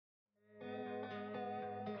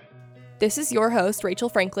This is your host, Rachel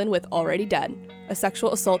Franklin, with Already Dead, a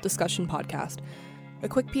sexual assault discussion podcast. A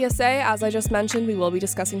quick PSA, as I just mentioned, we will be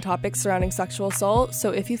discussing topics surrounding sexual assault,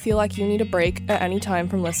 so if you feel like you need a break at any time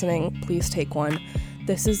from listening, please take one.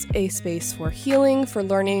 This is a space for healing, for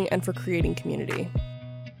learning, and for creating community.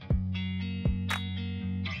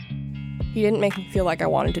 He didn't make me feel like I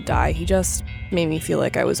wanted to die, he just made me feel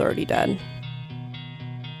like I was already dead.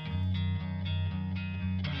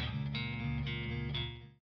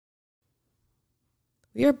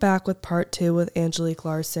 We are back with part 2 with Angelique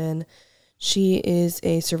Larsen. She is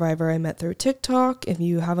a survivor I met through TikTok. If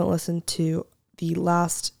you haven't listened to the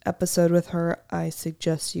last episode with her, I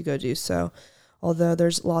suggest you go do so. Although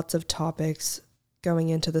there's lots of topics going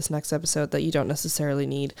into this next episode that you don't necessarily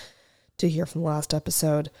need to hear from the last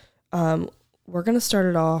episode. We're going to start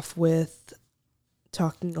it off with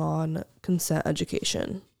talking on consent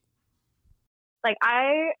education.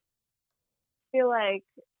 I feel like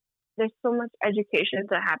there's so much education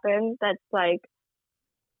to happen that's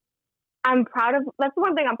I'm proud of. That's the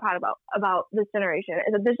one thing I'm proud about this generation,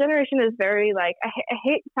 is that this generation is very I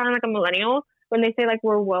hate sounding like a millennial when they say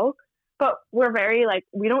we're woke, but we're very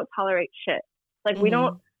we don't tolerate shit. We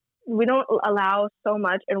don't allow so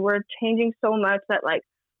much, and we're changing so much that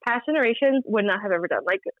past generations would not have ever done.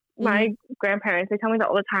 My grandparents, they tell me that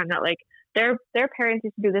all the time, that their parents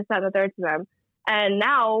used to do this, that, and the third to them, and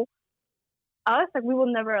now us, we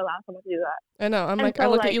will never allow someone to do that. I know. I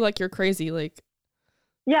look at you like you're crazy.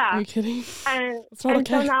 Yeah. Are you kidding? And it's not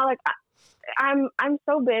okay. So now, I'm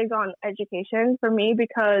so big on education for me,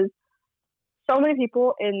 because so many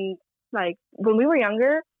people in when we were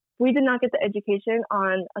younger, we did not get the education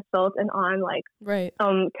on assault and on right.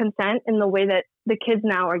 Consent in the way that the kids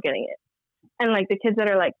now are getting it, and the kids that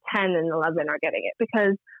are 10 and 11 are getting it,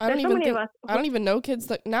 because there's so many of us. I don't even know kids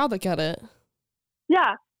that get it.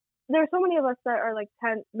 Yeah. There's so many of us that are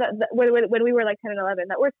 10, when we were 10 and 11,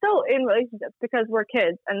 that we're still in relationships because we're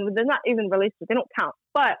kids, and they're not even relationships. They don't count.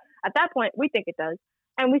 But at that point, we think it does.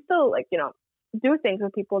 And we still, do things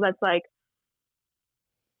with people that's right.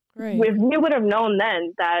 If we would have known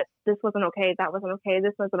then that this wasn't okay, that wasn't okay,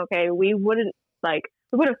 this wasn't okay, we wouldn't, we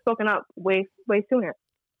would have spoken up way sooner.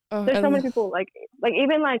 There's so many people,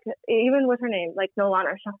 even with her name,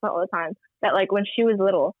 Nolana, she talks about all the time, that, when she was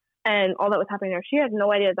little, and all that was happening there, she had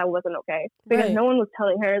no idea that wasn't okay, because no one was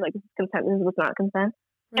telling her this is consent, this is not consent.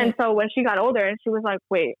 Right. And so when she got older and she was like,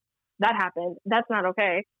 wait, that happened, that's not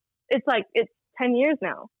okay, it's 10 years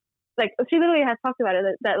now. She literally has talked about it,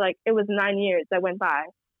 that it was 9 years that went by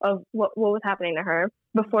of what was happening to her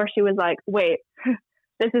before she was like, wait,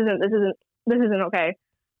 this isn't okay.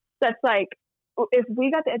 That's if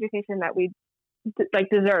we got the education that we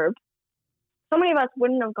deserved, so many of us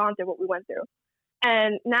wouldn't have gone through what we went through.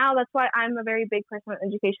 And now that's why I'm a very big person on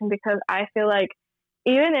education, because I feel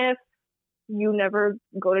even if you never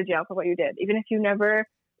go to jail for what you did, even if you never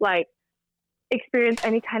experience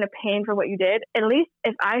any kind of pain for what you did, at least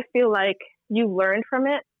if I feel you learned from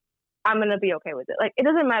it, I'm going to be okay with it. It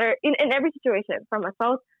doesn't matter in every situation, from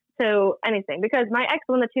assault to anything, because my ex,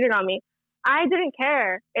 the one that cheated on me, I didn't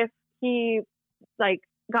care if he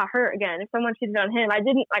got hurt again. If someone cheated on him, I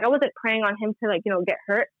wasn't preying on him to get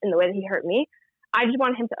hurt in the way that he hurt me. I just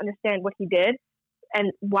wanted him to understand what he did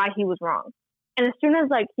and why he was wrong. And as soon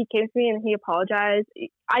as he came to me and he apologized,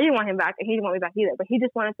 I didn't want him back, and he didn't want me back either, but he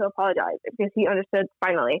just wanted to apologize because he understood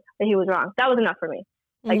finally that he was wrong. That was enough for me.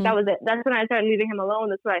 That was it. That's when I started leaving him alone.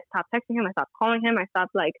 That's when I stopped texting him. I stopped calling him. I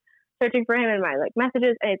stopped searching for him in my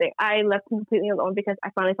messages, anything. I left him completely alone because I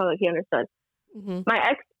finally felt he understood. Mm-hmm.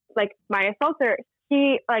 My ex, my assaulter,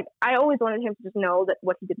 he I always wanted him to just know that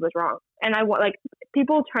what he did was wrong, and I want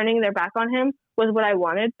people turning their back on him was what I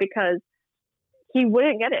wanted, because he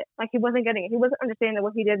wouldn't get it. He wasn't getting it. He wasn't understanding that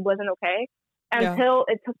what he did wasn't okay until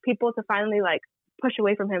it took people to finally push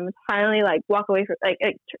away from him, finally walk away from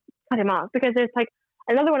cut him off. Because there's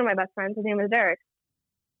another one of my best friends, his name is Derek.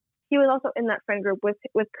 He was also in that friend group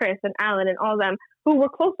with Chris and Alan and all of them who were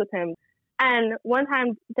close with him. And one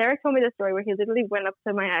time, Derek told me this story where he literally went up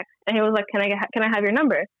to my ex and he was like, can I have your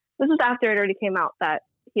number? This was after it already came out that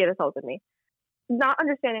he had assaulted me. Not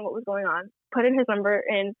understanding what was going on, put in his number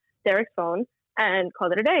in Derek's phone and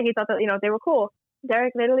called it a day. He thought that, they were cool.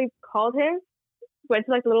 Derek literally called him, went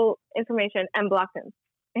to the little information and blocked him.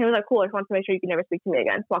 And he was like, cool, I just want to make sure you can never speak to me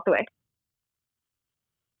again. Walked away.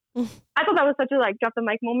 I thought that was such a drop the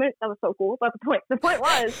mic moment. That was so cool. But the point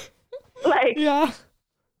was, yeah.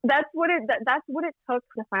 That's what it took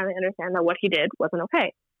to finally understand that what he did wasn't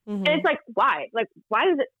okay. Mm-hmm. And it's why? Why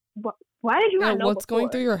did you not know what's before? going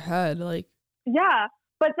through your head? Yeah.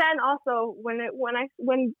 But then also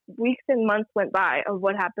when weeks and months went by of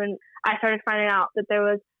what happened, I started finding out that there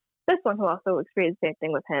was this one who also experienced the same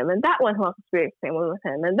thing with him, and that one who also experienced the same one with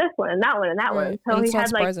him, and this one, and that one, and that one. So he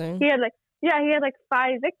had like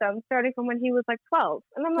 5 victims starting from when he was like 12,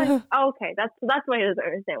 and I'm like, oh, okay, that's why he doesn't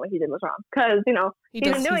understand what he did was wrong, because he's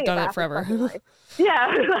done it forever. Yeah,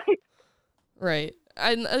 like, right.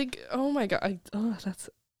 I like, oh my god,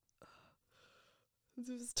 this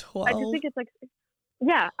is 12. I just think it's like,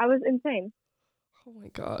 yeah, I was insane. Oh my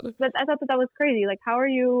god. But I thought that was crazy. Like, how are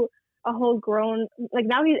you a whole grown, like,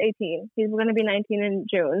 now he's 18. He's going to be 19 in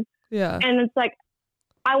June. Yeah. And it's like,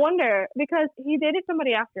 I wonder, because he dated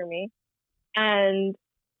somebody after me, and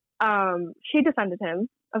she defended him,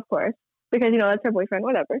 of course, because, that's her boyfriend,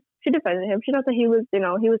 whatever. She defended him. She thought that he was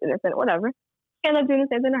innocent, whatever. He ended up doing the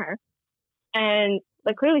same thing to her. And,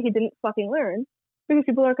 like, clearly he didn't fucking learn, because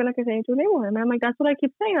people are going to continue to enable him. And I'm like, that's what I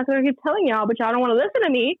keep saying. That's what I keep telling y'all, but y'all don't want to listen to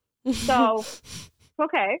me. So,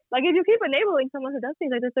 okay. Like, if you keep enabling someone who does things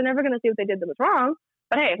like this, they're never going to see what they did that was wrong.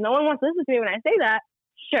 But hey, if no one wants to listen to me when I say that,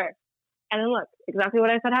 sure. And then look, exactly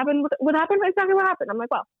what I said happened. What happened? Exactly what happened. I'm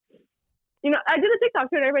like, well, I did a TikTok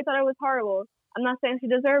too, and everybody thought it was horrible. I'm not saying she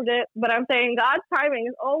deserved it, but I'm saying God's timing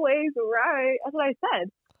is always right. That's what I said.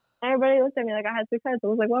 And everybody looked at me like I had 6 heads. I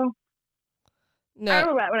was like, well. No. I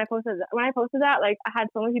remember when I posted that, like, I had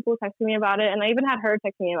so many people texting me about it, and I even had her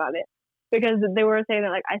texting me about it, because they were saying that,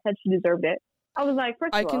 like, I said she deserved it. I was like,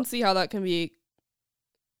 first of all, I can see how that can be,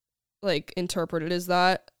 like, interpreted as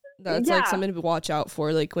that. That's like something to watch out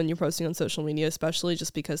for, like, when you're posting on social media, especially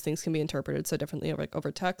just because things can be interpreted so differently, like,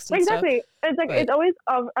 over text and exactly. stuff. It's like, it's always,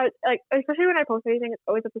 like, especially when I post anything, it's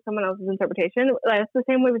always up to someone else's interpretation. Like, it's the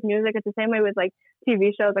same way with music. It's the same way with, like,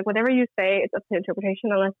 TV shows. Like, whatever you say, it's up to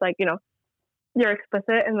interpretation, unless, like, you're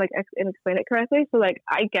explicit and, like, and explain it correctly. So, like,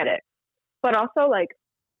 I get it. But also, like,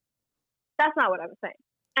 that's not what I was saying.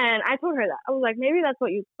 And I told her that. I was like, maybe that's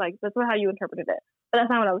what you, like, that's how you interpreted it. But that's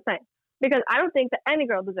not what I was saying. Because I don't think that any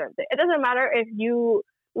girl deserves it. It doesn't matter if you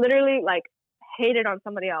literally, like, hated on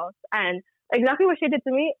somebody else. And exactly what she did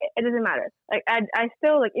to me, it doesn't matter. Like, I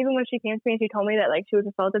still, like, even when she came to me and she told me that, like, she was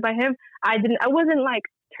assaulted by him, I wasn't, like,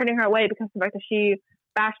 turning her away because of the fact that she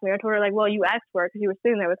bashed me. I told her, like, well, you asked for it because you were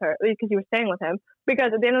sitting there with her, because you were staying with him.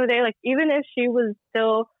 Because at the end of the day, like, even if she was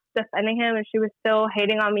still defending him and she was still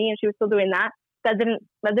hating on me and she was still doing that, that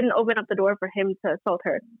didn't open up the door for him to assault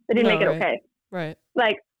her. It didn't make it okay. Right.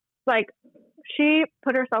 Like, she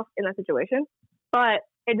put herself in that situation, but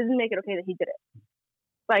it doesn't make it okay that he did it.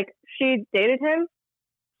 Like, she dated him,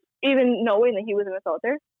 even knowing that he was an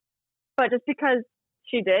assaulter. But just because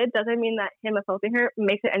she did doesn't mean that him assaulting her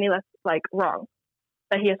makes it any less, like, wrong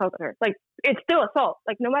that he assaulted her. Like, it's still assault.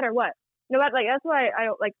 Like, no matter what. No matter, like, that's why I,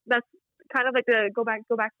 like, that's kind of like the go back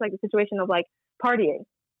to, like, the situation of, like, partying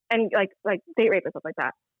and, like date rape and stuff like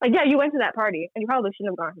that. Like, yeah, you went to that party, and you probably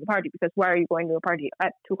shouldn't have gone to the party, because why are you going to a party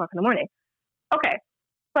at 2 o'clock in the morning? Okay.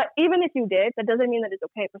 But even if you did, that doesn't mean that it's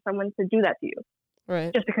okay for someone to do that to you.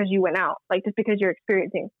 Right. Just because you went out. Like, just because you're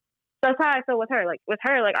experiencing. So that's how I feel with her. Like, with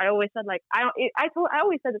her, like, I always said, like, I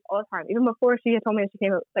always said this all the time. Even before she had told me that she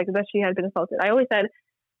came, like, that she had been assaulted. I always said,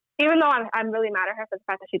 even though I'm really mad at her for the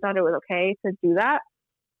fact that she thought it was okay to do that,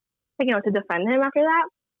 like, to defend him after that,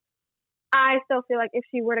 I still feel like if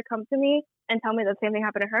she were to come to me and tell me the same thing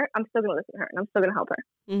happened to her, I'm still going to listen to her, and I'm still going to help her.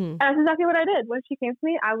 Mm-hmm. And that's exactly what I did. When she came to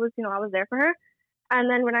me, I was there for her. And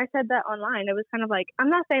then when I said that online, it was kind of like, I'm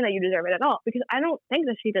not saying that you deserve it at all, because I don't think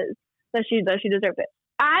that she does, that she deserved it.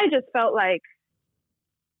 I just felt like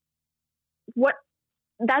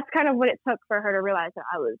that's kind of what it took for her to realize that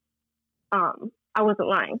I wasn't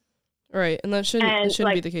lying. Right. And that shouldn't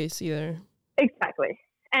like, be the case either. Exactly.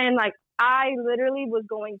 And, like, I literally was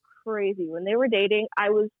going crazy when they were dating.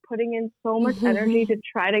 I was putting in so much energy to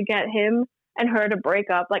try to get him and her to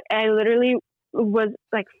break up. Like, I literally was,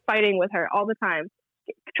 like, fighting with her all the time,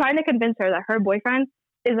 trying to convince her that her boyfriend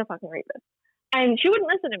is a fucking rapist. And she wouldn't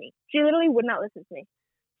listen to me. She literally would not listen to me.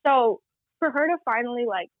 So for her to finally,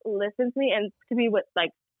 like, listen to me, and to be what,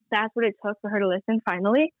 like, that's what it took for her to listen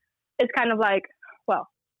finally, it's kind of like, well,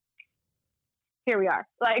 here we are.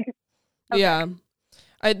 Like, okay. Yeah.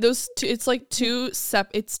 Those two, it's like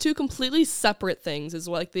it's two completely separate things, is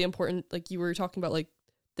like the important, like you were talking about, like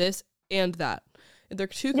this and that. They're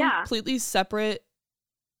two completely separate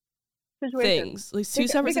things, like two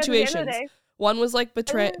separate situations. One was like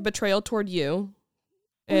betrayal toward you,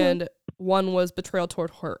 and one was betrayal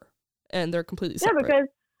toward her, and they're completely separate. Yeah, because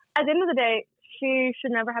at the end of the day, she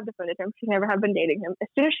should never have defended him. She should never have been dating him. As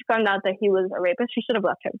soon as she found out that he was a rapist, she should have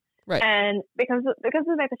left him. Right. And because of the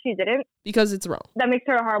fact that she didn't, because it's wrong, that makes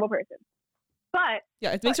her a horrible person. But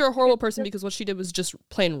yeah, it makes her a horrible person because what she did was just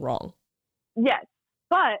plain wrong. Yes,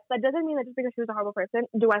 but that doesn't mean that just because she was a horrible person,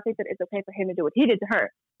 do I think that it's okay for him to do what he did to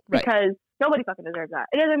her? because nobody fucking deserves that.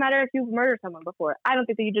 It doesn't matter if you've murdered someone before. I don't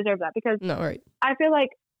think that you deserve that because no, right. I feel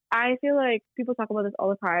like people talk about this all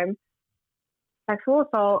the time. Sexual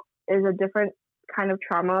assault is a different kind of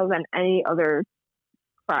trauma than any other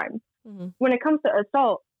crime. Mm-hmm. When it comes to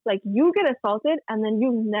assault, like, you get assaulted and then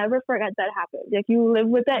you never forget that happened. Like, you live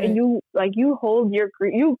with that, right. And you hold your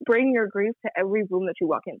grief, you bring your grief to every room that you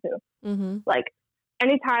walk into. Mm-hmm. Like,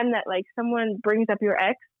 anytime that, like, someone brings up your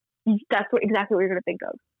ex, that's exactly what you're going to think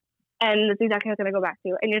of. And that's exactly how it's going to go back to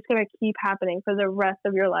you. And it's going to keep happening for the rest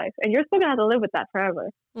of your life. And you're still going to have to live with that forever.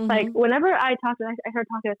 Mm-hmm. Like, whenever I start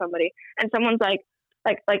talking to somebody and someone's like,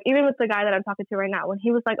 even with the guy that I'm talking to right now, when he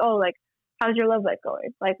was like, oh, like, how's your love life going?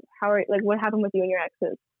 Like, what happened with you and your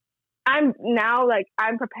exes? I'm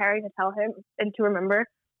preparing to tell him and to remember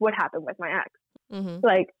what happened with my ex. Mm-hmm.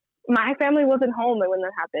 Like, my family wasn't home when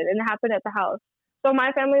that happened, and it happened at the house. So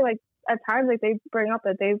my family, like, at times, like, they bring up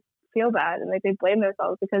that they feel bad and like they blame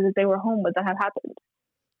themselves because if they were home, would that have happened?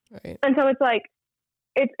 Right. And so it's like,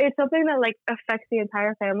 it's something that like affects the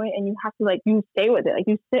entire family, and you have to, like, you stay with it, like,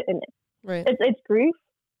 you sit in it. Right. It's grief.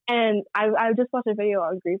 And I just watched a video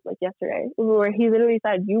on grief like yesterday where he literally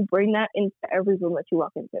said, you bring that into every room that you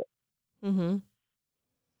walk into. Mm-hmm.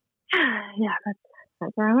 Yeah,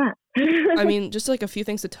 that's where I'm at. I mean, just like a few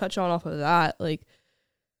things to touch on off of that. Like,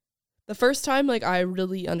 the first time, like, I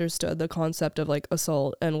really understood the concept of, like,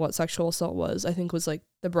 assault and what sexual assault was, I think was, like,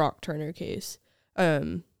 the Brock Turner case.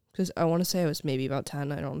 Because I want to say I was maybe about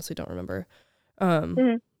 10. I honestly don't remember.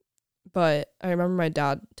 Mm-hmm. But I remember my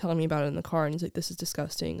dad telling me about it in the car, and he's like, this is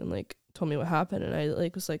disgusting, and, like, told me what happened, and I,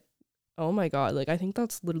 like, was like, oh my God, like, I think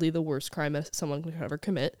that's literally the worst crime that someone could ever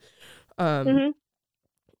commit. Mm-hmm.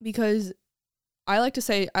 Because I like to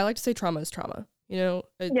say trauma is trauma, you know?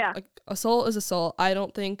 Yeah. Like, assault is assault. I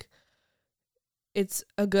don't think it's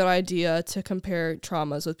a good idea to compare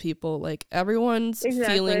traumas with people. Like, everyone's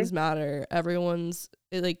feelings matter.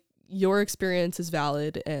 Like, your experience is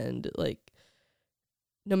valid, and, like,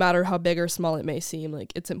 no matter how big or small it may seem,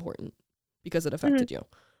 like, it's important because it affected you.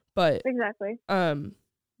 But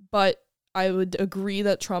but I would agree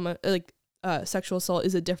that trauma, like, sexual assault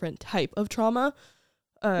is a different type of trauma.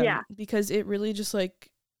 Because it really just,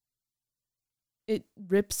 like, it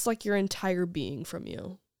rips, like, your entire being from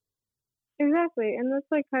you. Exactly. And that's,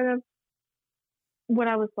 like, kind of what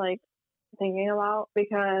I was, like, thinking about,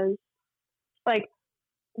 because, like,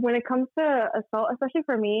 when it comes to assault, especially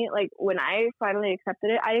for me, like, when I finally accepted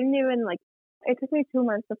it, I didn't even, like, it took me 2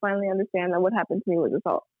 months to finally understand that what happened to me was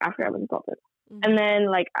assault after I was assaulted. Mm-hmm. And then,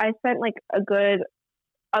 like, I spent, like, a good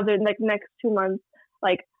next 2 months,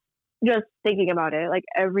 like, just thinking about it, like,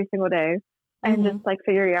 every single day, and mm-hmm. just, like,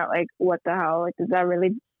 figuring out, like, what the hell, like,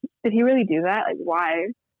 did he really do that? Like, why?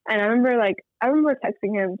 And I remember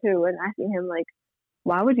texting him too and asking him, like,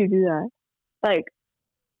 why would you do that? Like,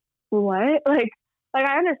 what? Like,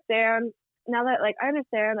 I understand now that, like,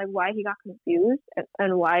 why he got confused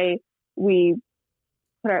and why we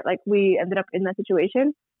ended up in that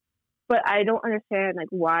situation. But I don't understand, like,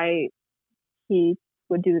 why he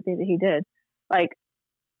would do the things that he did. Like,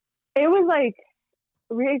 it was, like,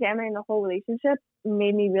 re-examining the whole relationship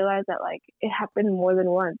made me realize that, like, it happened more than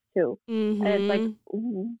once too. Mm-hmm. And it's like,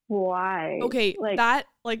 why? Okay, like, that,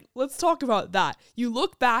 like, let's talk about that. You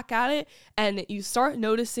look back at it and you start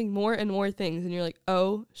noticing more and more things, and you're like,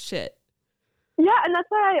 oh shit. Yeah, and that's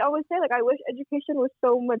why I always say, like, I wish education was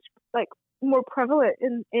so much, like, more prevalent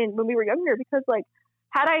in when we were younger, because, like,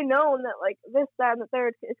 had I known that, like, this, that, and the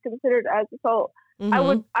third is considered as assault, mm-hmm. I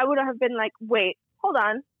would have been like, wait, hold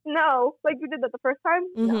on, no, like, you did that the first time.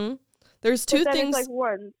 Mm-hmm. No. There's two things. It's like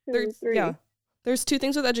 1, 2, 3. Yeah, there's two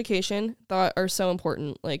things with education that are so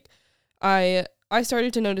important. Like, I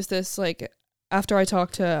started to notice this, like, after I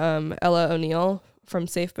talked to Ella O'Neill from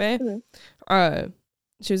Safe Bay. Mm-hmm.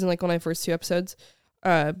 She was in, like, one of my first 2 episodes.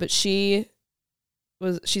 But she's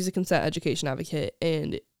a consent education advocate,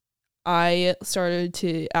 and I started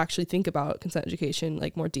to actually think about consent education,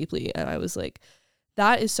 like, more deeply, and I was like,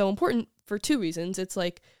 that is so important for 2 reasons. It's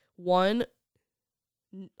like, one,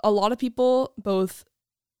 a lot of people, both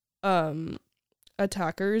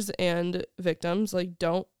attackers and victims, like,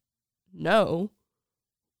 don't know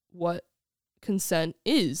what consent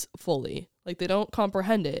is fully. Like, they don't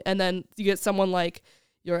comprehend it. And then you get someone like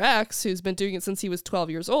your ex who's been doing it since he was 12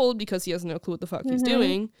 years old because he has no clue what the fuck mm-hmm. he's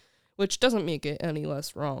doing, which doesn't make it any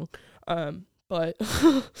less wrong. But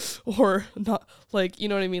or not, like, you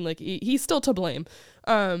know what I mean? Like, he's still to blame.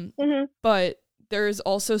 Mm-hmm. But there's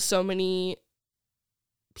also so many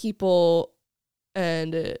people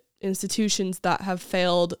and institutions that have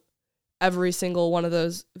failed every single one of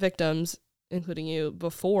those victims, including you,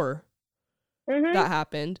 before mm-hmm. that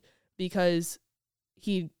happened, because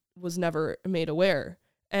he was never made aware.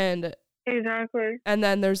 And exactly. And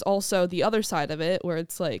then there's also the other side of it where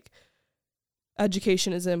it's like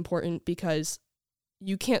education is important because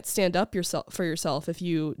you can't stand up for yourself if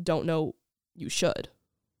you don't know you should.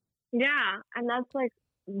 Yeah, and that's like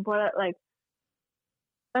what like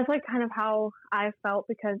that's like kind of how I felt,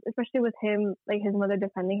 because especially with him, like his mother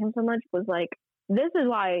defending him so much was like, this is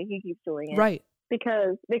why he keeps doing it. Right.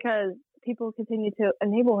 Because people continue to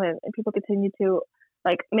enable him, and people continue to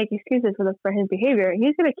like make excuses for his behavior.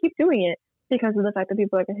 He's gonna keep doing it because of the fact that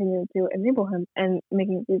people are continuing to enable him and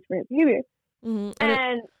making excuses for his behavior. Mm-hmm.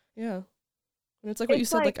 And yeah. And it's like what you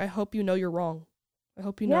said, like, I hope you know you're wrong. I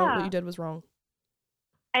hope you know what you did was wrong.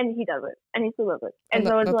 And he does it. And he still does it. And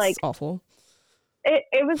so it's like awful.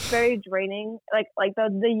 It was very draining. Like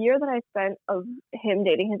the year that I spent of him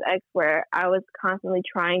dating his ex, where I was constantly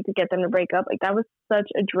trying to get them to break up, like that was such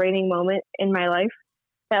a draining moment in my life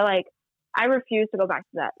that like I refuse to go back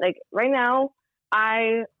to that. Like right now,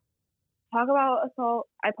 I talk about assault.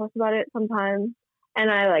 I post about it sometimes, and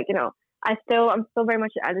I like, you know, I'm still very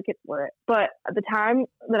much an advocate for it. But at the time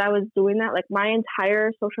that I was doing that, like my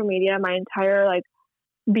entire social media, my entire like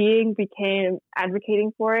being became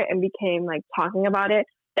advocating for it and became like talking about it,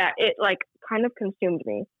 that it like kind of consumed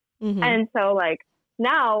me. Mm-hmm. And so like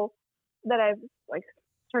now that I've like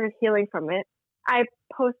started healing from it, I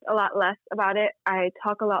post a lot less about it. I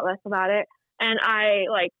talk a lot less about it, and I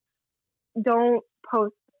like don't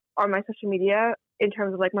post on my social media in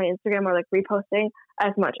terms of like my Instagram or like reposting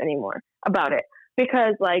as much anymore about it,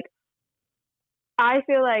 because like I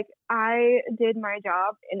feel like I did my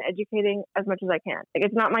job in educating as much as I can. Like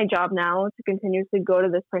it's not my job now to continuously go to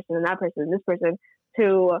this person and that person and this person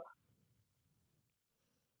to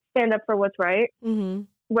stand up for what's right, mm-hmm.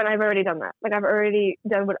 when I've already done that. Like I've already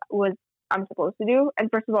done what I'm supposed to do. And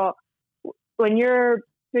first of all, when you're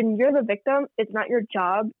the victim, it's not your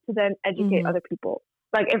job to then educate, mm-hmm. other people.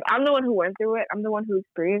 Like if I'm the one who went through it, I'm the one who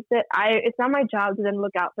experienced it, it's not my job to then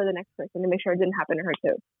look out for the next person to make sure it didn't happen to her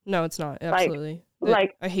too. No, it's not. Absolutely.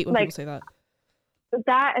 Like I hate when people say that.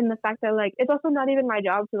 That, and the fact that like it's also not even my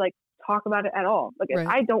job to like talk about it at all. Like if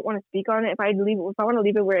I don't want to speak on it, if I want to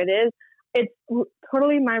leave it where it is, it's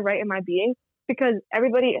totally my right and my being, because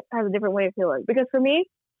everybody has a different way of feeling. Because for me,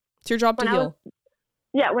 it's your job to heal.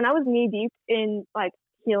 When I was knee deep in like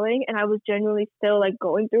healing, and I was genuinely still like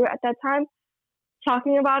going through it at that time,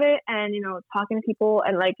 talking about it and, you know, talking to people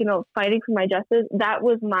and like, you know, fighting for my justice, that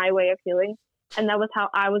was my way of healing. And that was how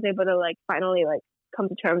I was able to like finally like come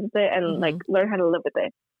to terms with it and, mm-hmm. like learn how to live with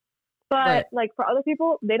it. But like for other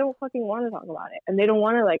people, they don't fucking want to talk about it, and they don't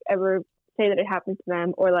want to like ever say that it happened to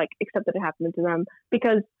them or like accept that it happened to them,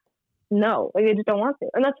 because no, like they just don't want to.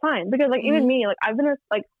 And that's fine, because like, mm-hmm. even me, like I've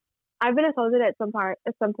been assaulted at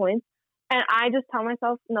some points, and I just tell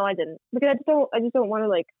myself, no, I didn't, because I just don't want to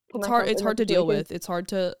like it's hard to deal with. It's hard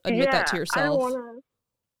to admit that to yourself.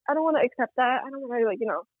 I don't want to accept that. I don't want to like, you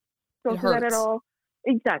know, go through that at all.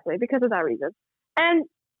 Exactly, because of that reason. And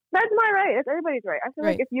that's my right. That's everybody's right. I feel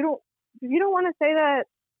like if you don't want to say that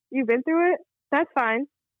you've been through it, that's fine.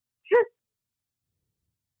 Just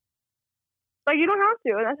like you don't have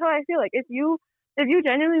to. And that's how I feel. Like if you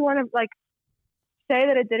genuinely want to like say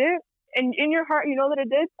that it didn't, and in your heart you know that it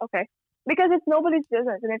did, okay, because it's nobody's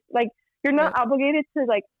business, and it's like you're not obligated to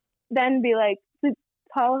like then be like to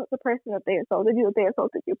tell the person that they assaulted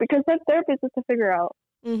you, because that's their business to figure out.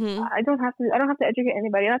 Mm-hmm. I don't have to educate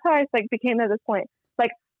anybody. And that's how I like became at this point.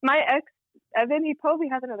 Like my ex Evan, he probably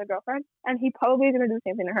has another girlfriend, and he probably is gonna do the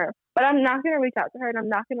same thing to her. But I'm not gonna reach out to her, and I'm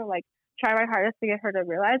not gonna like try my hardest to get her to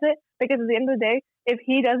realize it, because at the end of the day, if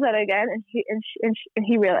he does that again and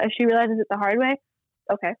she realizes it the hard way,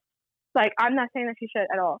 okay. Like I'm not saying that she should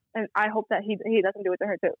at all, and I hope that he doesn't do it to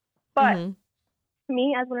her too. But mm-hmm.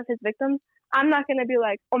 me as one of his victims, I'm not gonna be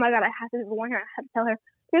like, oh my god, I have to warn her, I have to tell her,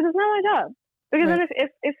 because it's not my job. Because then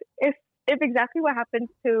if exactly what happened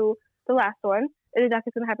to the last one is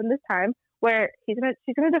exactly going to happen this time, where she's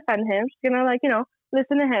gonna defend him, she's gonna like, you know,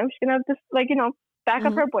 listen to him, she's gonna just like, you know, back mm-hmm.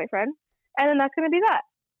 up her boyfriend, and then that's gonna be that.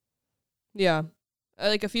 Yeah,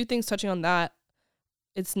 like a few things touching on that.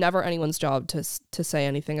 It's never anyone's job to say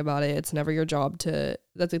anything about it. It's never your job to.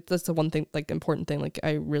 That's the one thing, like important thing. Like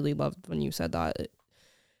I really loved when you said that.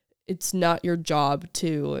 It's not your job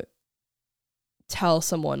to tell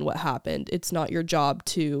someone what happened. It's not your job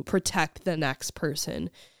to protect the next person.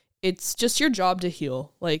 It's just your job to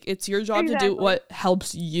heal. Like it's your job to do what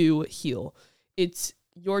helps you heal. It's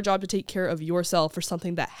your job to take care of yourself for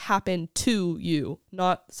something that happened to you,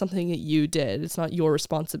 not something that you did. It's not your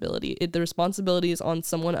responsibility. The responsibility is on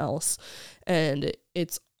someone else, and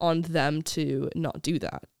it's on them to not do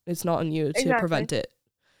that. It's not on you to prevent it.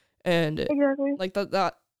 And like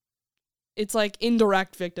that it's like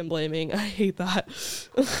indirect victim blaming. I hate that.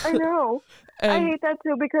 I know. I hate that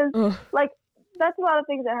too because like that's a lot of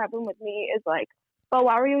things that happen with me is like, oh,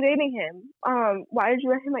 why were you dating him? Why did you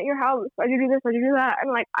let him at your house? Why did you do this? Why did you do that?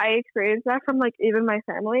 And like I experienced that from like even my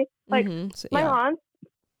family, like my aunts,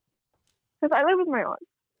 because I live with my aunts,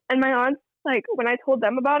 and my aunts like when I told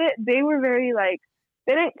them about it, they were very like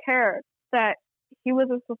they didn't care that he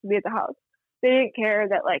wasn't supposed to be at the house. They didn't care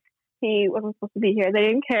that like he wasn't supposed to be here. They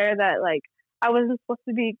didn't care that like I wasn't supposed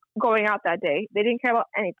to be going out that day. They didn't care about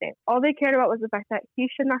anything. All they cared about was the fact that he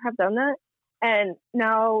should not have done that. And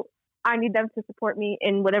now I need them to support me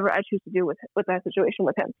in whatever I choose to do with that situation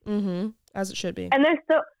with him. Mm-hmm. As it should be. And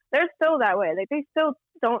they're still that way. Like they still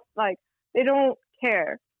don't they don't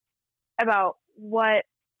care about what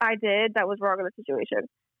I did that was wrong in the situation.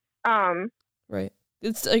 Right.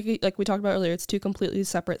 It's like we talked about earlier. It's two completely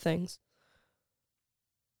separate things.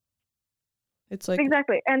 It's like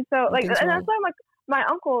exactly, and so like, and that's why like my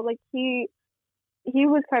uncle, like he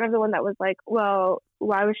was kind of the one that was like, well,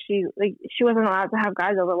 why was she like she wasn't allowed to have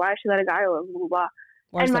guys over? Why did she let a guy over? Blah blah blah.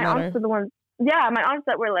 Why and my aunts were the ones. Yeah, my aunts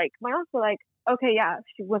were like, okay, yeah,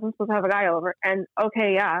 she wasn't supposed to have a guy over, and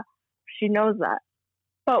okay, yeah, she knows that.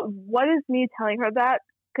 But what is me telling her that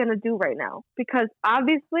gonna do right now? Because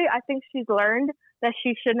obviously, I think she's learned that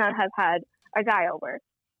she should not have had a guy over.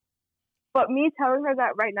 But me telling her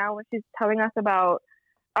that right now when she's telling us about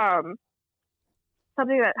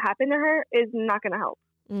something that happened to her is not going to help.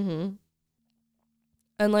 Mm-hmm.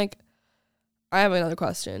 And, like, I have another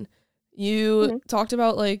question. You talked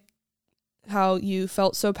about, like, how you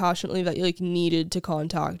felt so passionately that you, like, needed to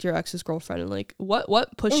contact your ex's girlfriend. And, like,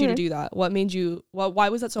 what pushed you to do that? What made you, why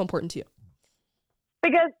was that so important to you?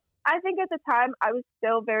 Because I think at the time I was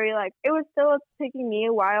still very, like, it was still taking me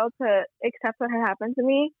a while to accept what had happened to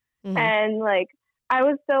me. Mm-hmm. And like I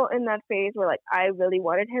was still in that phase where like I really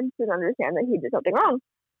wanted him to understand that he did something wrong.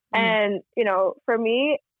 Mm-hmm. And you know, for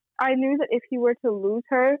me, I knew that if he were to lose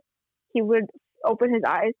her, he would open his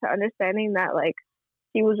eyes to understanding that like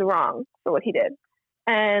he was wrong for what he did.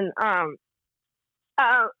 And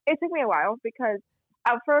it took me a while because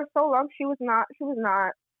for so long she was not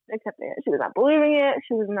accepting it. She was not believing it.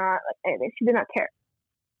 She was not like anything. She did not care.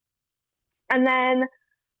 And then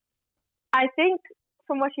I think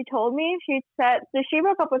from what she told me, she said that she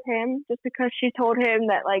broke up with him just because she told him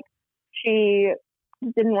that like she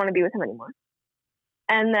didn't want to be with him anymore.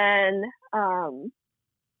 And then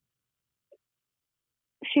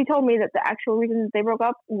she told me that the actual reason they broke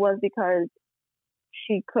up was because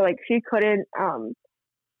she couldn't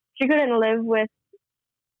live with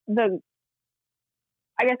the,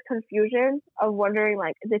 I guess, confusion of wondering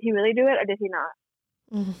like, did he really do it or did he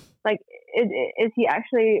not? Mm-hmm. Like, is he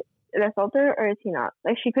actually an assaulter or is he not?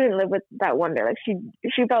 Like she couldn't live with that wonder. Like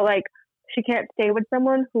she felt like she can't stay with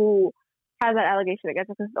someone who has that allegation against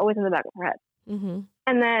her because it's always in the back of her head. Mm-hmm.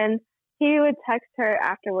 And then he would text her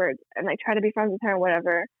afterwards and like try to be friends with her and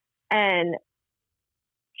whatever. And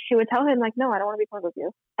she would tell him like, no, I don't want to be friends with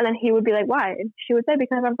you. And then he would be like, why? And she would say,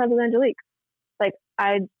 because I'm friends with Angelique. Like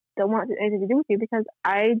I don't want anything to do with you because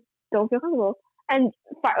I don't feel comfortable. And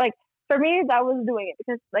like for me, that was doing it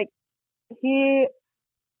because like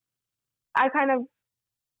I kind of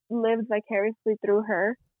lived vicariously through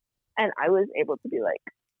her, and I was able to be like,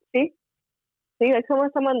 see, like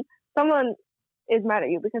someone is mad at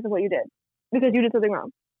you because of what you did, because you did something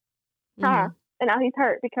wrong. Mm-hmm. And now he's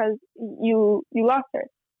hurt because you lost her.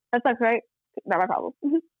 That sucks, right? Not my problem.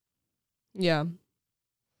 Yeah.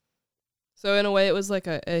 So in a way, it was like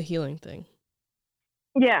a healing thing.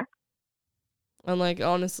 Yeah. And like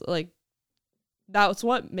honestly, like that's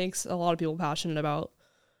what makes a lot of people passionate about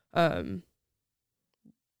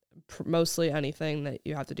mostly anything that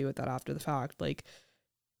you have to do with that after the fact, like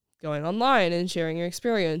going online and sharing your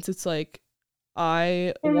experience. It's like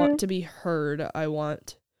I want to be heard. I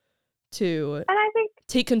want to and I think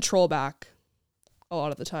take control back a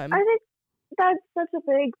lot of the time. I think that's such a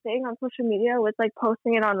big thing on social media with like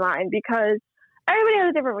posting it online, because everybody has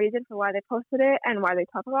a different reason for why they posted it and why they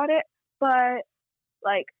talk about it, but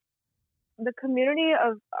like the community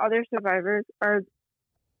of other survivors are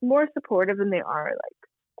more supportive than they are like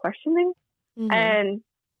questioning. Mm-hmm. And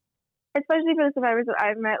especially for the survivors that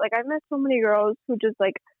I've met, like I've met so many girls who just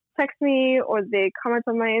like text me or they comment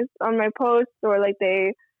on my posts, or like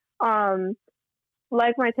they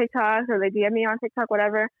like my TikTok, or they DM me on TikTok,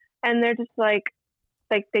 whatever, and they're just like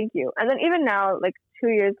thank you. And then even now, like 2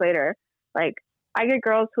 years later, like I get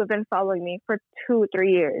girls who have been following me for 2-3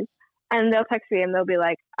 years, and they'll text me and they'll be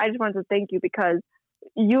like, I just wanted to thank you because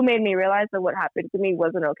you made me realize that what happened to me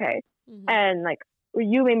wasn't okay. Mm-hmm. And like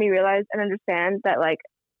you made me realize and understand that like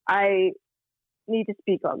I need to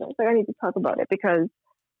speak on this. Like, I need to talk about it because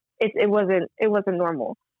it wasn't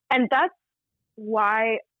normal. And that's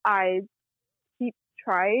why I keep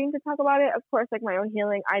trying to talk about it. Of course, like my own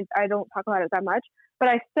healing, I don't talk about it that much, but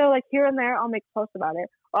I still, like, here and there, I'll make posts about it.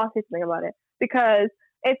 Or I'll say something about it because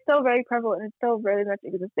it's still very prevalent and it's still very much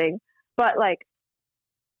existing. But, like,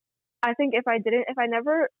 I think if I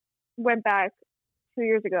never went back 2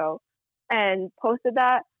 years ago and posted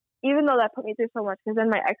that, even though that put me through so much, because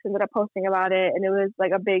then my ex ended up posting about it, and it was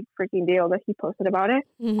like a big freaking deal that he posted about it,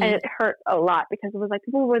 and it hurt a lot because it was like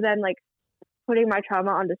people were then like putting my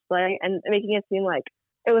trauma on display and making it seem like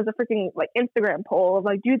it was a freaking like Instagram poll of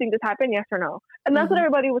like, do you think this happened? Yes or no? And that's what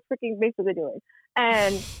everybody was freaking basically doing,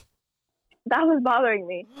 and that was bothering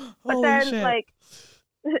me. But Holy then shit. like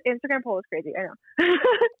Instagram poll is crazy, I know.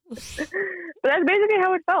 But that's basically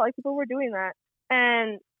how it felt. Like people were doing that,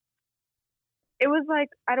 and it was like,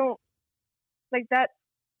 I don't, like, that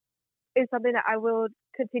is something that I will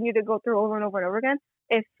continue to go through over and over and over again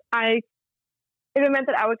if it meant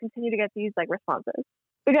that I would continue to get these like responses.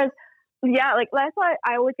 Because yeah, like that's why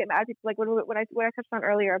I always get mad at people, like when I touched on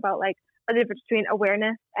earlier about like the difference between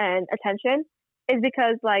awareness and attention, is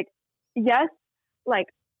because like, yes, like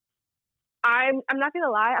I'm not gonna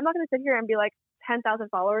lie, I'm not gonna sit here and be like 10,000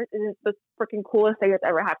 followers isn't the freaking coolest thing that's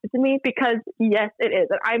ever happened to me, because yes, it is.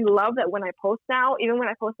 And I love that when I post now, even when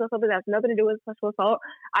I post something that has nothing to do with sexual assault,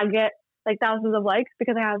 I get like thousands of likes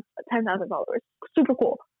because I have 10,000 followers. Super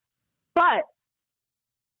cool. But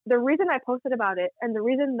the reason I posted about it and the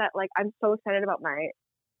reason that like I'm so excited about my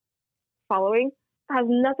following has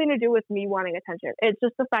nothing to do with me wanting attention. It's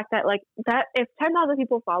just the fact that like that if 10,000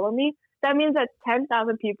 people follow me, that means that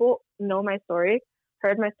 10,000 people know my story,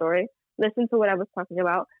 heard my story, listened to what I was talking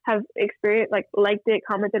about, have experienced, like, liked it,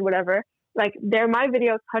 commented, whatever. Like, my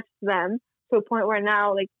video touched them to a point where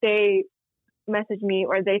now, like, they message me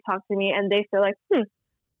or they talk to me and they feel like,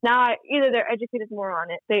 now either they're educated more on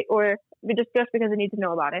it, or just because they need to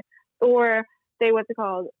know about it, or they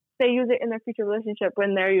they use it in their future relationship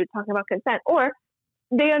when they're talking about consent, or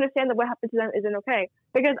they understand that what happened to them isn't okay.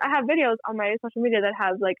 Because I have videos on my social media that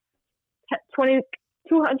have like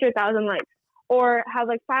 200,000 likes, or have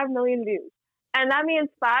like 5 million views. And that means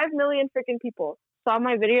 5 million freaking people saw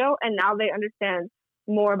my video and now they understand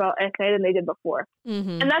more about SA than they did before.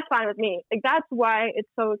 And that's fine with me. Like, that's why it's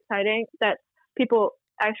so exciting that people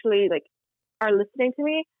actually like are listening to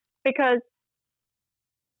me, because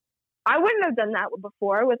I wouldn't have done that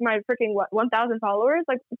before with my freaking 1,000 followers.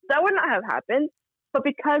 Like, that would not have happened. But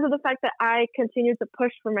because of the fact that I continued to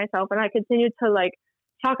push for myself and I continued to like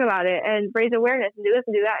talk about it and raise awareness and do this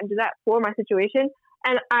and do that and do that for my situation.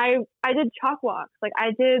 And I did chalk walks, like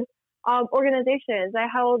I did organizations. I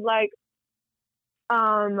held like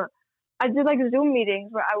I did like Zoom meetings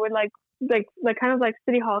where I would like kind of like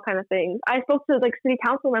city hall kind of things. I spoke to like city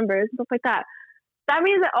council members and stuff like that. That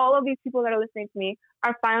means that all of these people that are listening to me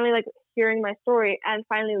are finally like hearing my story and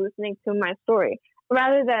finally listening to my story,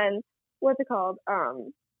 rather than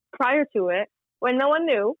prior to it when no one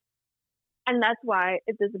knew. And that's why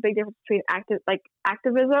there's a big difference between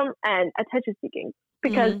activism and attention seeking.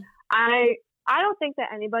 Because I don't think that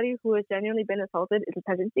anybody who has genuinely been assaulted is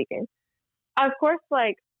attention seeking. Of course,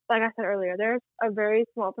 like I said earlier, there's a very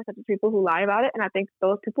small percentage of people who lie about it, and I think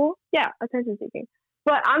those people, yeah, attention seeking.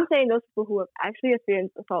 But I'm saying those people who have actually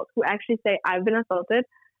experienced assault, who actually say I've been assaulted,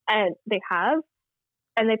 and they have,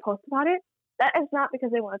 and they post about it, that is not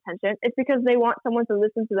because they want attention. It's because they want someone to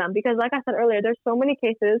listen to them. Because like I said earlier, there's so many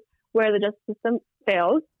cases where the justice system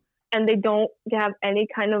fails and they don't have any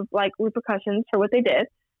kind of like repercussions for what they did.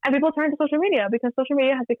 And people turn to social media because social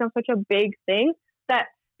media has become such a big thing that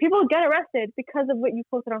people get arrested because of what you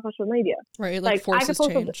posted on social media. Right, like forces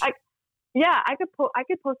change. I could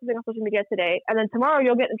post something on social media today, and then tomorrow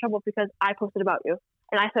you'll get in trouble because I posted about you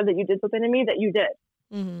and I said that you did something to me that you did.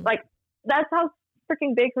 Like, that's how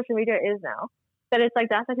freaking big social media is now. That it's like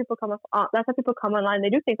that's how people come online. They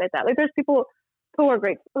do things like that. Like, there's people who are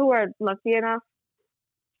lucky enough.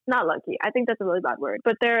 Not lucky. I think that's a really bad word.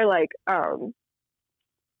 But they're like, I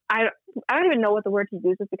don't even know what the word he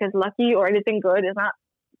uses, because lucky or anything good is not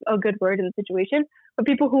a good word in the situation. But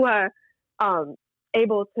people who are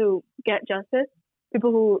able to get justice,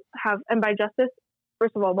 people who have, and by justice,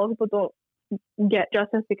 first of all, most people don't get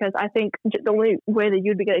justice, because I think the only way that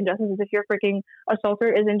you'd be getting justice is if your freaking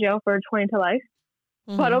assaulter is in jail for 20 to life.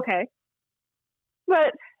 But okay.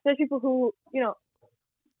 But there's people who,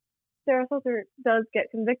 their assaulter does get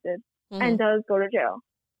convicted and does go to jail.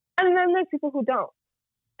 And then there's people who don't.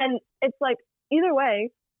 And it's like, either way,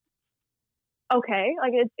 okay,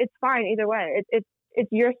 like it's fine either way.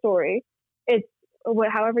 It's your story. It's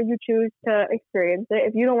however you choose to experience it.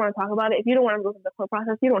 If you don't want to talk about it, if you don't want to go through the court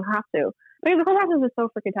process, you don't have to. Because the court process is so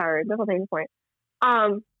freaking tired. That's the point.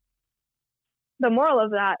 The moral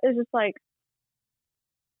of that is just like,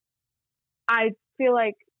 I feel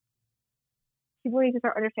like people need to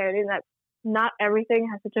start understanding that not everything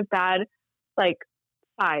has such a bad, like,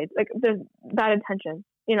 side. Like, there's bad intention,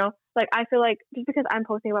 you know? Like, I feel like just because I'm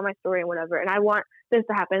posting about my story and whatever, and I want this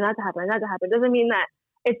to happen, that to happen, that to happen, doesn't mean that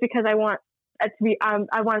it's because I want it to be,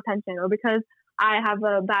 I want attention, or because I have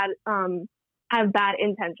bad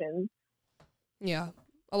intentions. Yeah.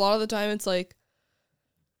 A lot of the time it's like,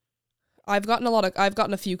 I've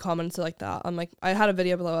gotten a few comments like that. I'm like, I had a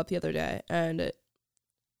video blow up the other day, and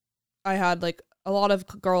I had like a lot of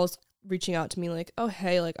girls reaching out to me like, oh,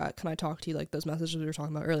 hey, like, can I talk to you? Like those messages we were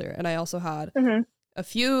talking about earlier. And I also had a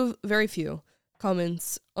few, very few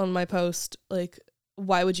comments on my post. Like,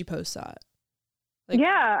 why would you post that? Like,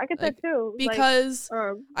 yeah, I get that too. Because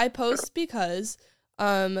I post because,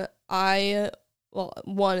 one,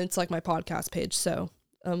 it's like my podcast page. So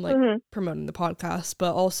I'm like promoting the podcast,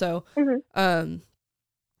 but also,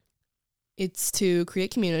 it's to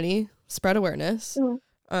create community, spread awareness,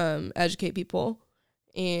 educate people.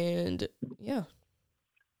 And yeah,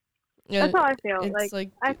 that's how I feel. It's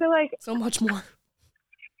like I feel like so much more.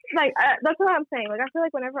 Like that's what I'm saying. Like I feel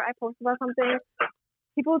like whenever I post about something,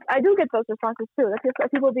 I do get those responses too.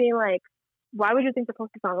 Like people being like, "Why would you think to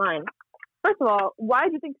post this online?" First of all, why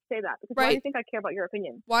did you think to say that? Because why do you think I care about your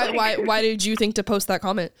opinion? Why did you think to post that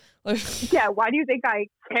comment? Yeah, why do you think I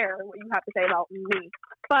care what you have to say about me?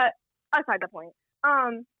 But aside the point,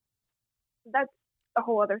 that's a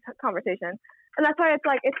whole other conversation. And that's why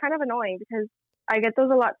it's kind of annoying, because I get those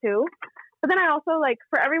a lot too. But then I also, like,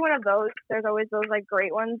 for every one of those, there's always those, like,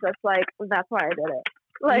 great ones that's like, that's why I did it.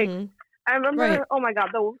 Like, I remember, oh my God,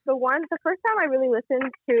 the first time I really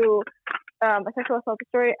listened to a sexual assault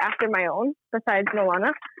story after my own, besides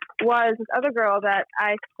Nolana, was this other girl that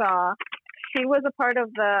I saw. She was a part of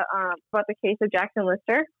about the case of Jackson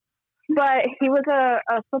Lister. But he was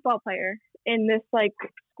a football player in this, like,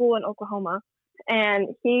 school in Oklahoma.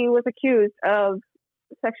 And he was accused of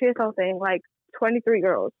sexually assaulting like 23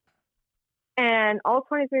 girls, and all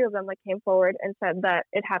 23 of them like came forward and said that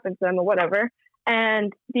it happened to them or whatever.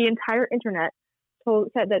 And the entire internet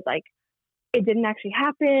said that like it didn't actually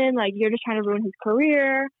happen. Like, you're just trying to ruin his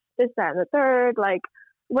career, this, that, and the third, like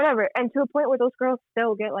whatever. And to a point where those girls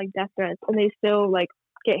still get like death threats, and they still like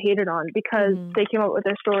get hated on because they came up with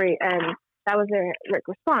their story, and that was their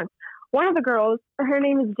response. One of the girls, her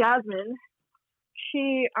name is Jasmine.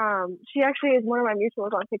 She actually is one of my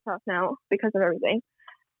mutuals on TikTok now because of everything.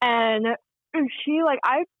 And she, like,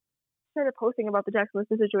 I started posting about the Jackson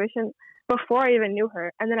Lister situation before I even knew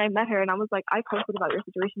her. And then I met her and I was like, I posted about your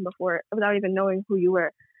situation before without even knowing who you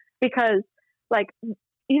were. Because, like,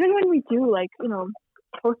 even when we do, like, you know,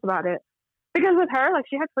 post about it, because with her, like,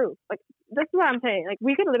 she had proof. Like, this is what I'm saying. Like,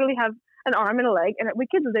 we could literally have an arm and a leg, and we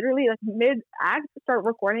could literally, like, mid-act start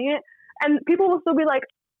recording it, and people will still be like,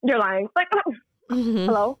 you're lying. Like,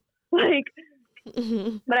 hello? Like,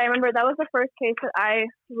 but I remember that was the first case that I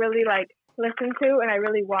really, like, listened to and I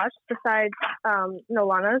really watched besides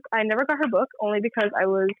Nolana's. I never got her book, only because I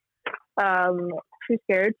was too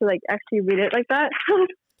scared to, like, actually read it like that.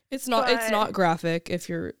 It's not graphic if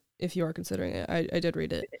you are considering it. I did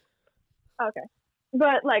read it. Okay.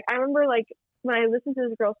 But, like, I remember, like, when I listened to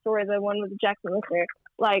this girl's story, the one with Jackson Lister,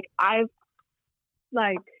 like, I've,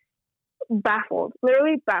 like,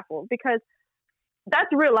 literally baffled, because that's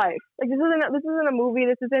real life. Like, this isn't a movie.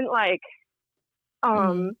 This isn't, like,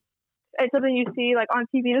 it's something you see, like, on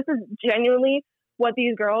TV. This is genuinely what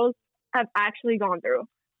these girls have actually gone through.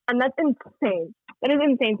 And that's insane. That is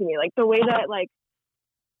insane to me. Like, the way that, like,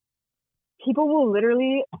 people will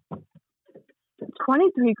literally...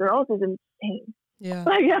 23 girls is insane. Yeah.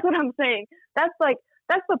 Like, that's what I'm saying. That's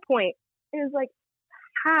the point. It is, like,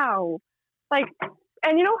 how? Like,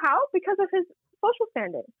 and you know how? Because of his social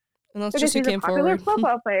standing. And that's just he came forward. Because he's a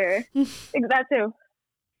popular football player. That too.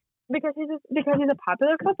 Because he's a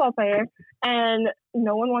popular football player, and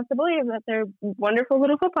no one wants to believe that their wonderful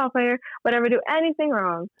little football player would ever do anything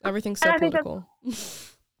wrong. Everything's so political.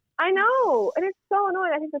 I know, and it's so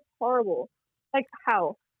annoying. I think that's horrible. Like,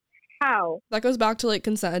 how? That goes back to, like,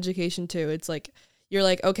 consent education too. It's like, you're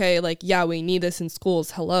like, okay, like, yeah, we need this in schools.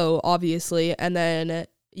 Hello, obviously. And then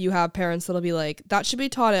you have parents that'll be like, that should be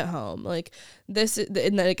taught at home. Like, this,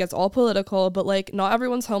 and then it gets all political, but, like, not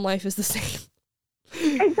everyone's home life is the same.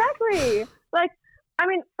 Exactly. Like, I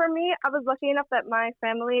mean, for me, I was lucky enough that my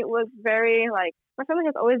family was very, like, my family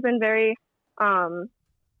has always been very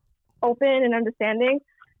open and understanding.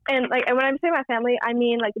 And like, and when I say my family, I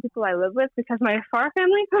mean like the people I live with, because my far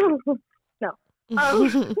family, no.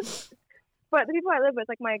 But the people I live with,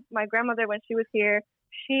 like my grandmother, when she was here,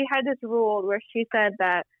 she had this rule where she said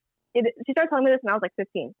that she started telling me this when I was like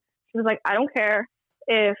 15. She was like, I don't care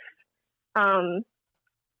if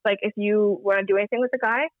like if you want to do anything with a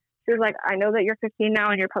guy. She was like, I know that you're 15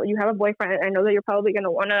 now and you have a boyfriend. And I know that you're probably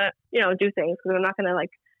gonna want to, you know, do things, because I'm not gonna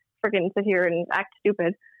like freaking sit here and act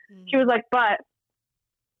stupid. Mm-hmm. She was like, but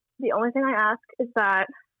the only thing I ask is that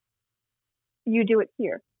you do it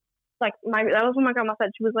here. Like that was what my grandma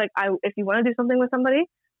said. She was like, if you want to do something with somebody,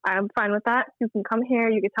 I'm fine with that. You can come here,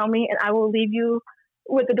 you can tell me, and I will leave you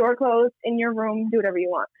with the door closed in your room, do whatever you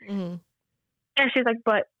want. Mm-hmm. And she's like,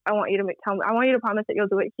 but I want you to I want you to promise that you'll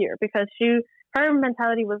do it here, because her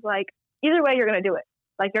mentality was like, either way, you're going to do it.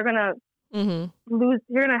 Like, you're going to lose,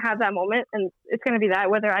 you're going to have that moment, and it's going to be that,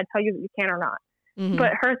 whether I tell you that you can or not. Mm-hmm.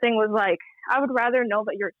 But her thing was like, I would rather know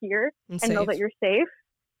that you're here and know that you're safe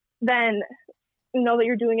than know that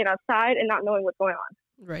you're doing it outside and not knowing what's going on.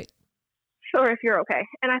 Right. Or if you're okay.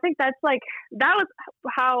 And I think that was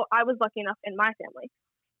how I was lucky enough in my family.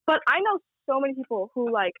 But I know so many people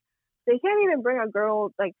who, like, they can't even bring a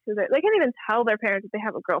girl, like, they can't even tell their parents that they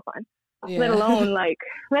have a girlfriend. Yeah. Let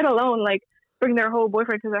alone bring their whole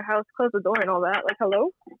boyfriend to their house, close the door and all that. Like, hello?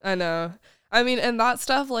 I know. I mean, and that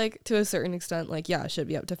stuff, like, to a certain extent, like, yeah, it should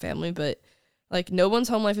be up to family, but, like, no one's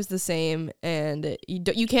home life is the same, and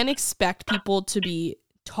you can't expect people to be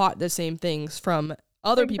taught the same things from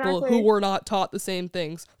other people who were not taught the same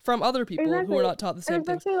things from other people who were not taught the same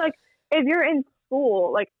things. Like, if you're in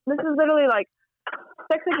school, like, this is literally, like,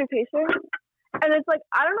 sex education, and it's, like,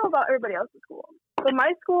 I don't know about everybody else's school, but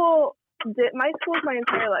my school, my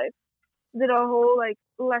entire life, did a whole, like,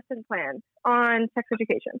 lesson plan on sex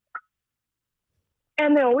education.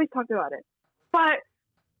 And they always talked about it. But,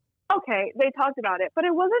 okay, they talked about it, but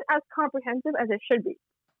it wasn't as comprehensive as it should be.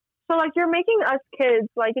 So, like, you're making us kids,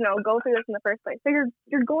 like, you know, go through this in the first place. So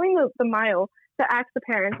you're going the mile to ask the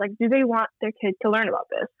parents, like, do they want their kids to learn about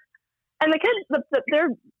this? And the kids, they're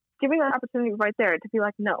giving an opportunity right there to be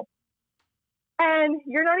like, no. And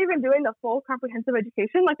you're not even doing the full comprehensive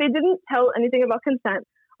education. Like, they didn't tell anything about consent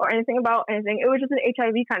or anything about anything. It was just an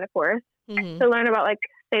HIV kind of course to learn about, like,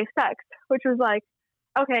 safe sex, which was like,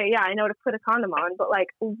 okay, yeah, I know to put a condom on, but, like,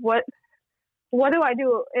 what do I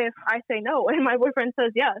do if I say no and my boyfriend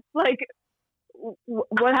says yes? Like,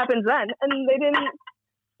 what happens then? And they didn't,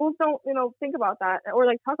 don't, you know, think about that or,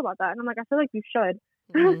 like, talk about that. And I'm like, I feel like you should.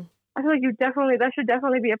 Mm-hmm. I feel like that should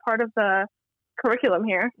definitely be a part of the curriculum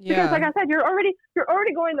here. Yeah. Because, like I said, you're already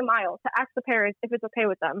going the mile to ask the parents if it's okay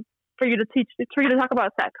with them for you to talk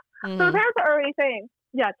about sex. Mm-hmm. So the parents are already saying,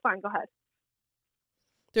 yeah, it's fine, go ahead.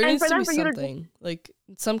 There needs to be something, like,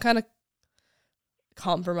 some kind of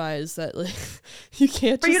compromise that, like, you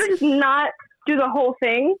can't for you to just not do the whole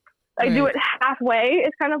thing, like, do it halfway.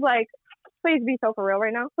 It's kind of like, please be so for real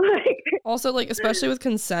right now. Like, also, like, especially with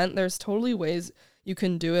consent, there's totally ways you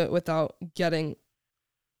can do it without getting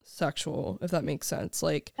sexual, if that makes sense.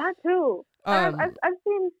 Like, that too. I've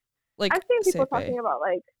seen people talking about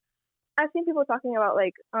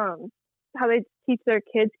how they teach their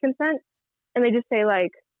kids consent, and they just say,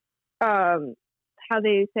 like, how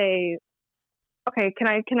they say, okay, can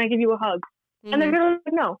I give you a hug? Mm-hmm. And they're gonna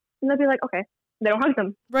like, no, and they'll be like, okay, they don't hug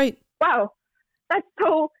them. Right. Wow, that's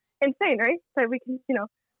so insane, right? So we can, you know,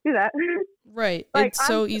 do that. Right. Like, it's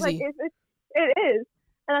so easy. Like, it is,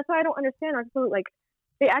 and that's why I don't understand. Like,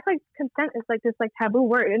 they act like consent is, like, this, like, taboo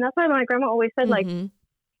word, and that's why my grandma always said, like,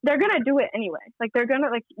 they're gonna do it anyway. Like, they're gonna,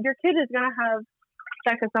 like, your kid is gonna have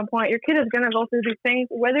sex at some point. Your kid is gonna go through these things,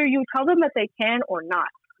 whether you tell them that they can or not.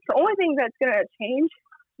 The only thing that's gonna change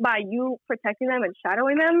by you protecting them and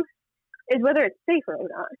shadowing them is whether it's safer or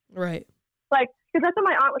not. Right. Like, because that's what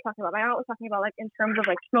my aunt was talking about. My aunt was talking about, like, in terms of,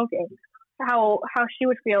 like, smoking, how she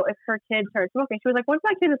would feel if her kid started smoking. She was like, once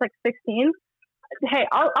my kid is, like, 16, hey,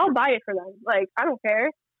 I'll buy it for them. Like, I don't care,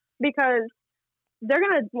 because they're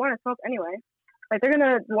gonna want to smoke anyway. Like, they're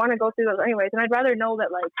gonna want to go through those anyways, and I'd rather know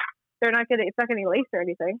that, like, it's not getting laced or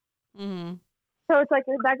anything. Mm-hmm. So it's like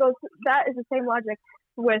that is the same logic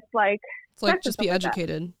with, like, it's like, just be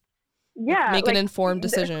educated. Yeah, make an informed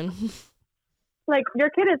decision. Like, your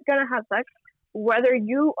kid is gonna have sex whether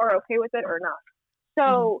you are okay with it or not.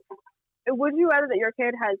 So would you rather that your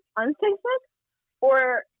kid has unsafe sex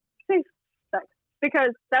or safe sex?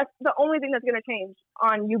 Because that's the only thing that's gonna change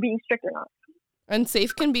on you being strict or not. And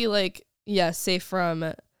safe can be, like, safe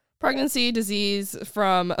from pregnancy, disease,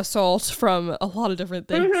 from assault, from a lot of different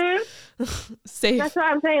things. Mm-hmm. Safe. That's what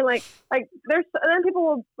I'm saying. Like there's, and then people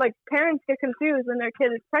will, like, parents get confused when their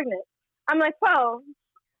kid is pregnant. I'm like, well,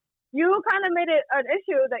 you kind of made it an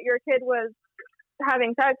issue that your kid was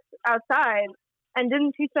having sex outside and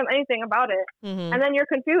didn't teach them anything about it. Mm-hmm. And then you're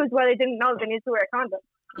confused why they didn't know they needed to wear a condom.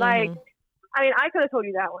 Like, I mean, I could have told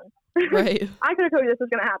you that one. Right. I could have told you this was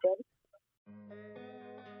going to happen.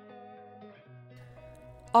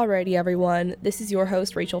 Alrighty, everyone. This is your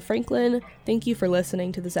host, Rachel Franklin. Thank you for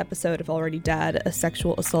listening to this episode of Already Dead, a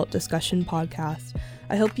sexual assault discussion podcast.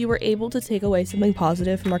 I hope you were able to take away something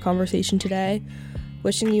positive from our conversation today.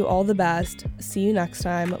 Wishing you all the best. See you next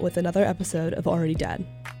time with another episode of Already Dead.